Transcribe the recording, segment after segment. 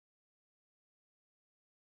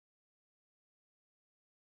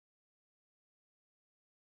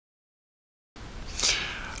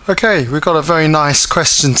Okay, we've got a very nice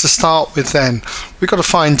question to start with then. We've got to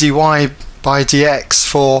find dy by dx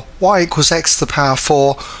for y equals x to the power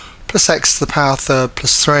 4 plus x to the power third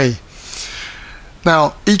plus 3.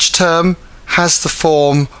 Now, each term has the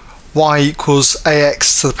form y equals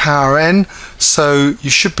ax to the power n, so you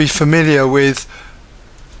should be familiar with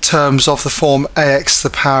terms of the form ax to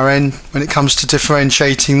the power n when it comes to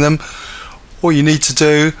differentiating them. All you need to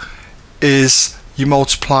do is you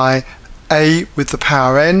multiply a with the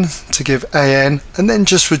power n to give an, and then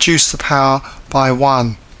just reduce the power by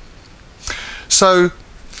 1. So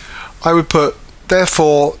I would put,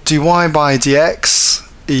 therefore, dy by dx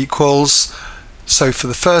equals, so for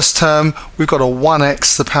the first term we've got a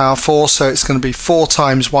 1x to the power 4, so it's going to be 4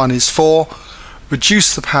 times 1 is 4,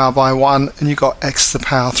 reduce the power by 1, and you've got x to the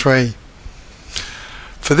power 3.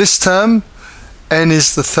 For this term, n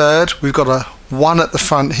is the third, we've got a 1 at the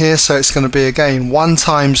front here, so it's going to be again 1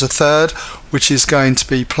 times a third, which is going to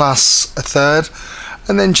be plus a third,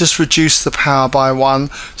 and then just reduce the power by 1,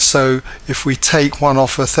 so if we take 1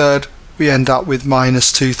 off a third we end up with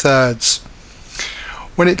minus 2/3.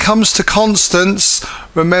 When it comes to constants,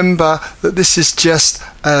 remember that this is just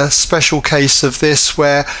a special case of this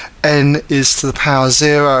where n is to the power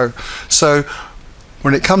 0. So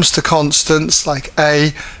when it comes to constants like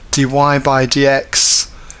a, dy by dx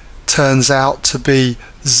turns out to be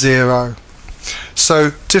 0.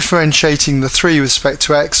 So differentiating the 3 with respect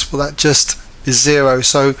to x, well, that just is 0,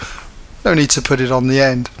 so no need to put it on the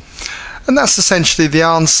end. And that's essentially the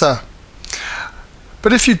answer.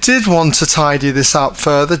 But if you did want to tidy this up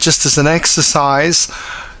further, just as an exercise,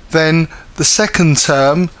 then the second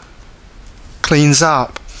term cleans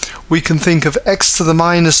up. We can think of x to the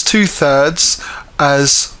minus 2/3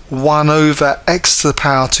 as 1 over x to the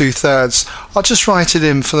power 2/3. I'll just write it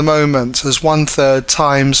in for the moment as 1/3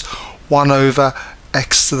 times 1 over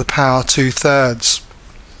x to the power 2/3.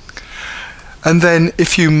 And then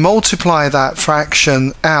if you multiply that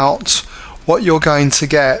fraction out, what you're going to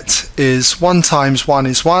get is 1 times 1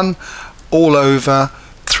 is 1 all over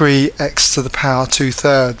 3x to the power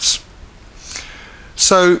 2/3.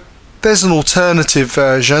 So there's an alternative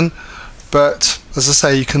version, but as I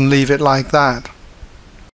say, you can leave it like that.